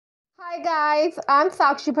Hi guys, I'm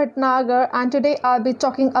Sakshi Bhatnagar and today I'll be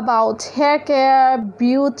talking about hair care,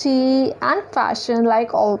 beauty and fashion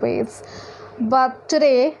like always. But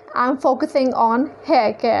today I'm focusing on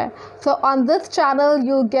hair care. So on this channel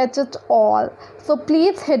you'll get it all. So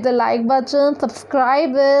please hit the like button,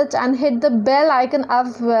 subscribe it and hit the bell icon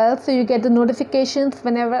as well so you get the notifications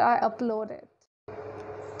whenever I upload it.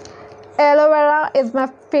 Aloe vera is my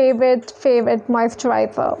favorite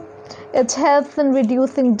moisturizer. It helps in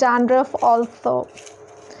reducing dandruff also.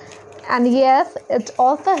 And yes, it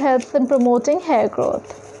also helps in promoting hair growth.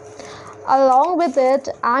 Along with it,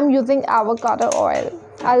 I'm using avocado oil.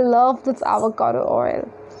 I love this avocado oil.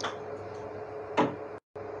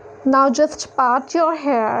 Now just part your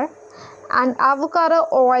hair, and avocado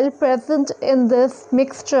oil present in this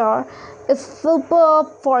mixture is super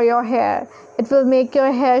for your hair. It will make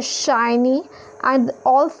your hair shiny and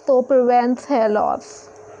also prevents hair loss.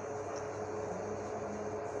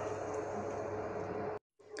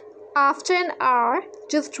 After an hour,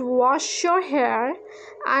 just wash your hair.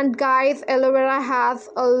 And guys, aloe vera has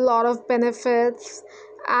a lot of benefits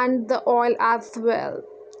and the oil as well.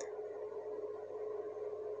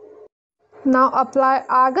 Now apply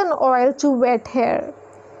argan oil to wet hair.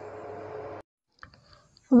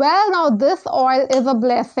 Well, now this oil is a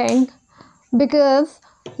blessing because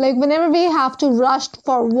whenever we have to rush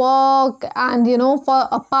for work and for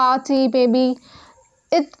a party maybe,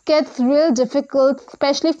 it gets real difficult,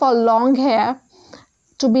 especially for long hair,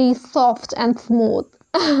 to be soft and smooth.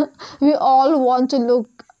 We all want to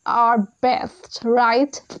look our best,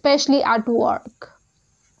 right? Especially at work.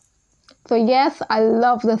 So yes, I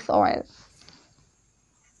love this oil.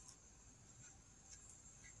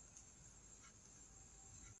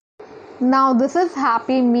 Now this is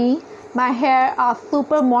happy me. My hair are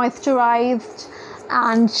super moisturized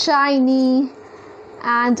and shiny,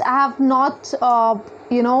 and I have not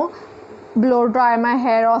blow dry my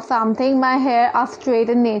hair or something. My hair are straight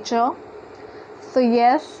in nature. So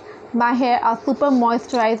yes, my hair are super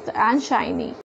moisturized and shiny.